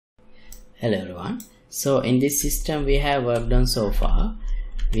Hello everyone. So in this system we have worked on so far,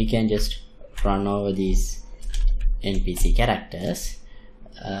 we can just run over these NPC characters,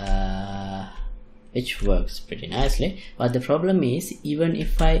 which works pretty nicely. But the problem is, even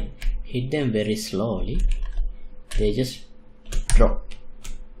if I hit them very slowly, they just drop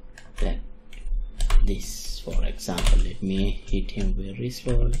like this. For example, let me hit him very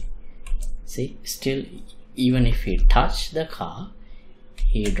slowly. See, still, even if he touch the car,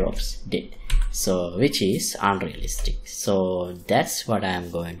 he drops dead, so which is unrealistic. So that's what I am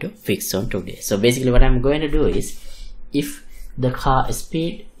going to fix on today. So basically what I'm going to do is, if the car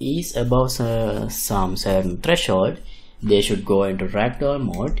speed is above some certain threshold, they should go into ragdoll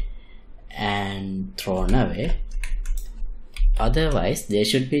mode and thrown away. Otherwise they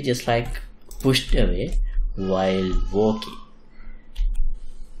should be just like pushed away while walking.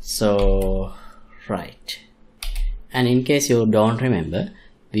 So right, and in case you don't remember,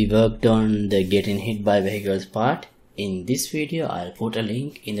 we worked on the getting hit by vehicles part. In this video I'll put a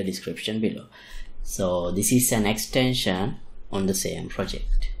link in the description below. So this is an extension on the same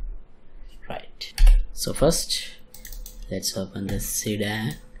project. Right, so first let's open the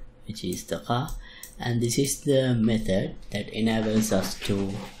sedan, which is the car, and this is the method that enables us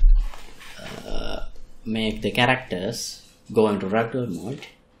to make the characters go into ragdoll mode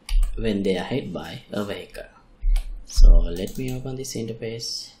when they are hit by a vehicle. So let me open this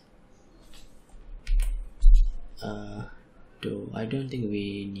interface. I don't think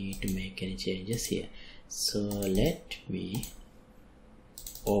we need to make any changes here. So let me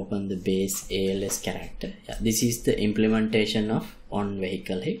open the base ALS character. Yeah, this is the implementation of on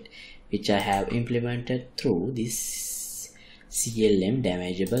vehicle hit, which I have implemented through this CLM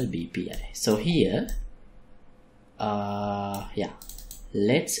damageable BPI. So here, yeah,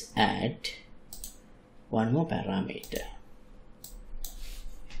 let's add one more parameter,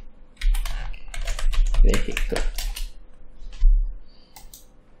 vehicle,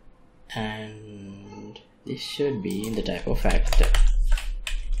 and this should be in the type of factor.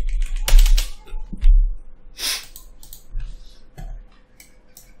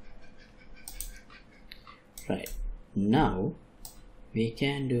 Right, now we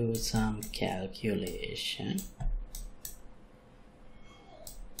can do some calculation.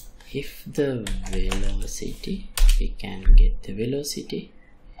 If the velocity, we can get the velocity,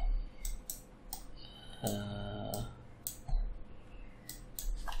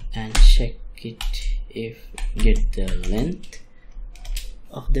 and check it, if get the length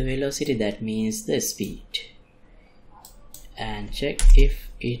of the velocity, that means the speed, and check if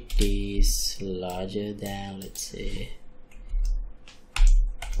it is larger than, let's say,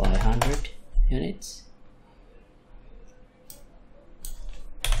 500 units.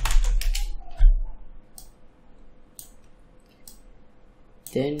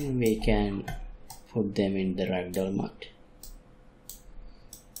 Then we can put them in the ragdoll mode.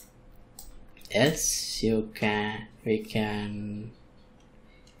 Else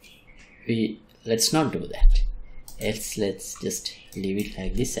let's not do that. Else let's just leave it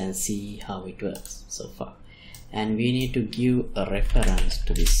like this and see how it works so far. And we need to give a reference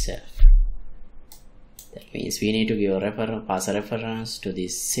to this self. That means we need to give a pass a reference to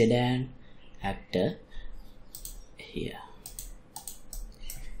this sedan actor here.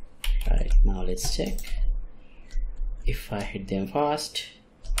 Right, now let's check. If I hit them fast,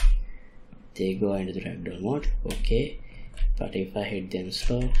 they go into the ragdoll mode, okay. But if I hit them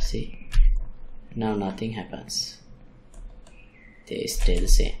slow, see, now nothing happens, they stay the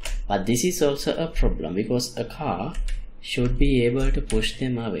same. But this is also a problem, because a car should be able to push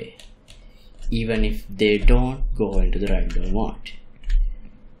them away even if they don't go into the ragdoll mode.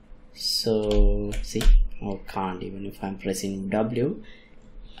 So see, I can't, even if I'm pressing W,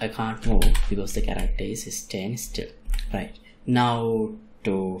 I can't move because the character is staying still. Right, now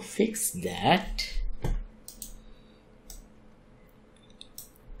to fix that,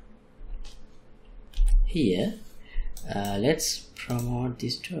 here let's promote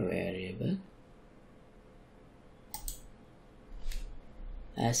this to a variable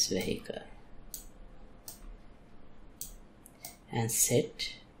as vehicle, and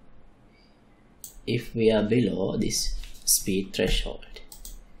set if we are below this speed threshold.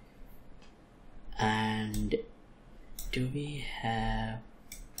 And do we have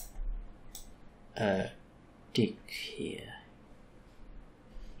a tick here?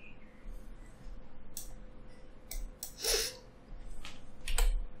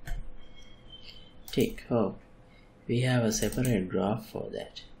 Tick. Oh, we have a separate graph for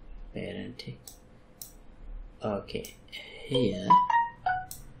that. Parent tick. Okay, here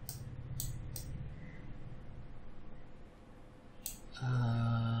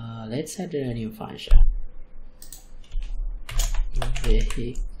let's add a new function.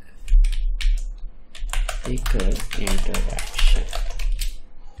 Vehicle interaction.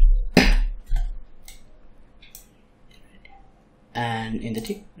 And in the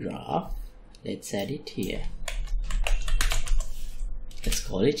tick graph, let's add it here. Let's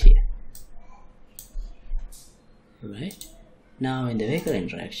call it here. Right. Now in the vehicle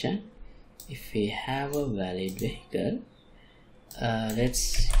interaction, if we have a valid vehicle,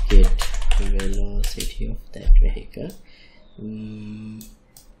 let's get velocity of that vehicle.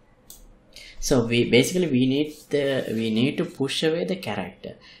 So we need to push away the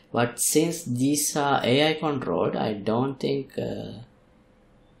character, but since these are AI controlled, I don't think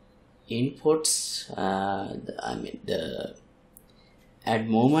inputs the at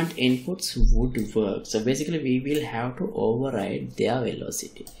moment inputs would work. So basically we will have to override their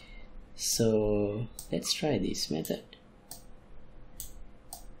velocity. So let's try this method.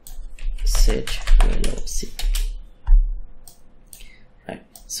 Set velocity. Right.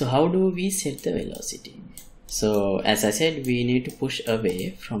 So how do we set the velocity? So as I said, we need to push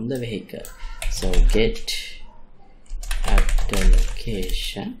away from the vehicle. So get at the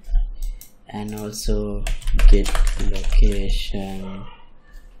location, and also get location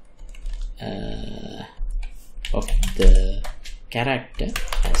of the character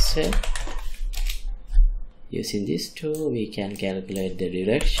as well. Using this tool, we can calculate the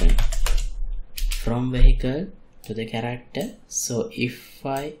direction from vehicle to the character. So if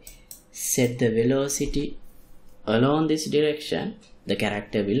I set the velocity along this direction, the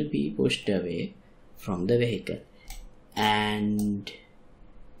character will be pushed away from the vehicle. And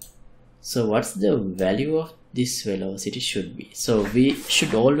so what's the value of this velocity should be? So we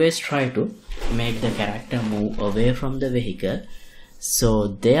should always try to make the character move away from the vehicle. So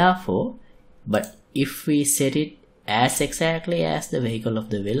therefore, but if we set it as exactly as the vehicle of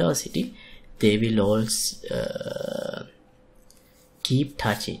the velocity, they will also keep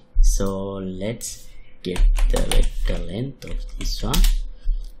touching. So let's get the vector length of this one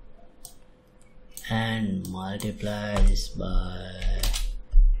and multiply this by,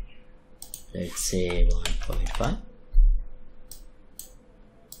 let's say, 1.5,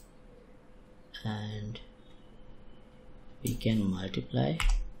 and we can multiply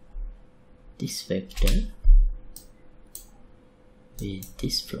this vector with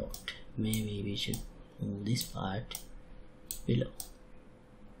this float. Maybe we should move this part below.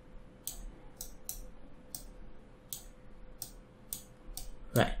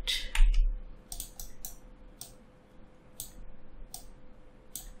 Right.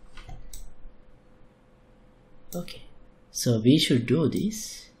 Okay, so we should do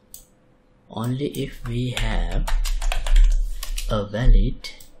this only if we have a valid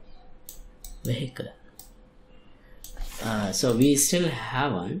vehicle. So we still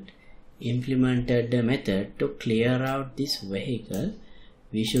haven't implemented the method to clear out this vehicle.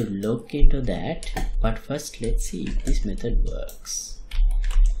 We should look into that, but first let's see if this method works.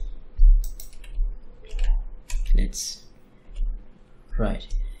 Right,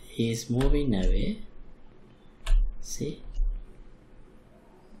 he is moving away, see,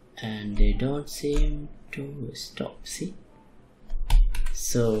 and they don't seem to stop, see.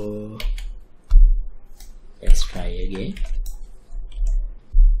 So let's try again.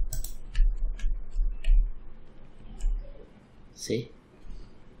 See,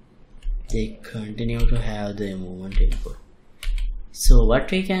 they continue to have the movement input. So what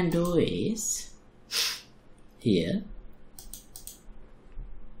we can do is, here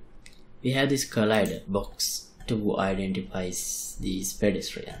we have this collider box to identify these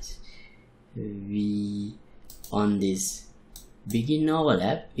pedestrians. We, on this begin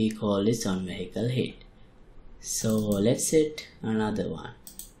overlap, we call this on vehicle hit. So let's set another one,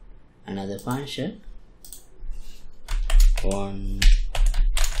 another function on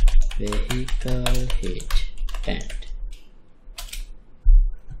vehicle hit end.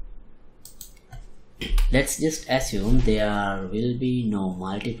 Let's just assume there will be no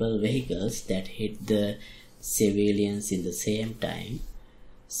multiple vehicles that hit the civilians in the same time.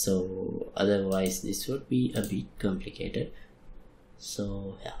 So otherwise this would be a bit complicated.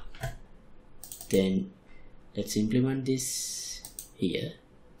 So yeah, then let's implement this here.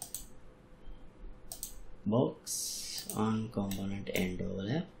 Box on component end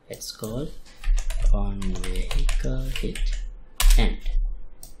overlap. Let's call on vehicle hit end.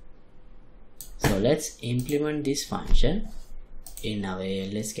 So let's implement this function in our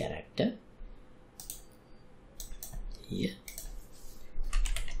ALS character here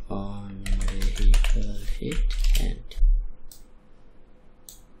on vehicle hit end.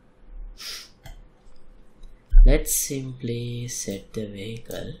 Let's simply set the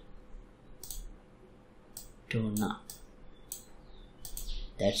vehicle to none.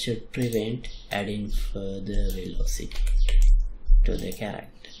 That should prevent adding further velocity to the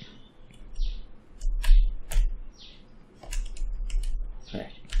character.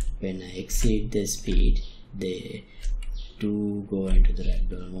 Right. When I exceed the speed, they do go into the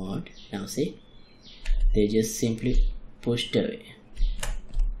ragdoll mode. Now see, they just simply pushed away.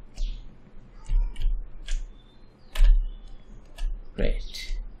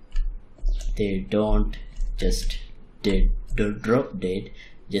 Great. They don't just drop dead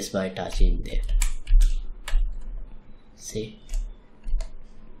just by touching them. See?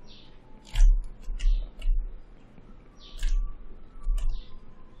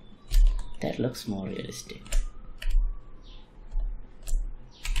 That looks more realistic.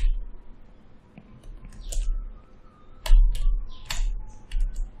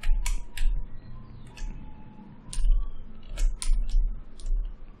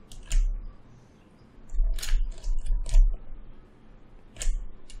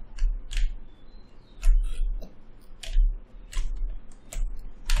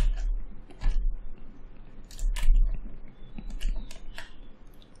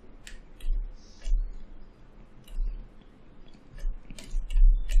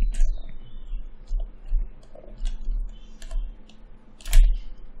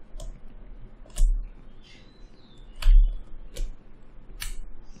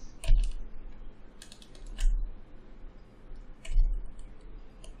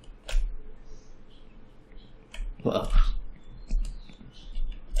 Wow.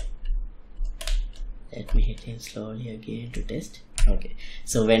 Let me hit him slowly again to test. Okay,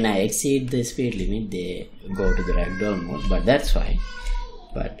 so when I exceed the speed limit, they go to the ragdoll mode, but that's fine.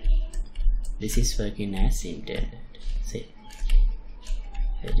 But this is working as intended. See,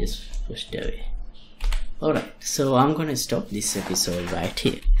 they just pushed away. Alright, so I'm gonna stop this episode right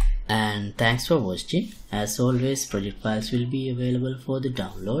here. And thanks for watching. As always, project files will be available for the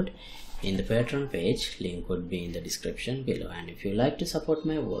download in the Patreon page. Link would be in the description below. And if you like to support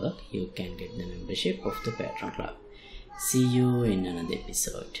my work, you can get the membership of the Patreon club. See you in another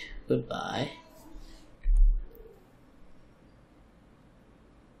episode. Goodbye.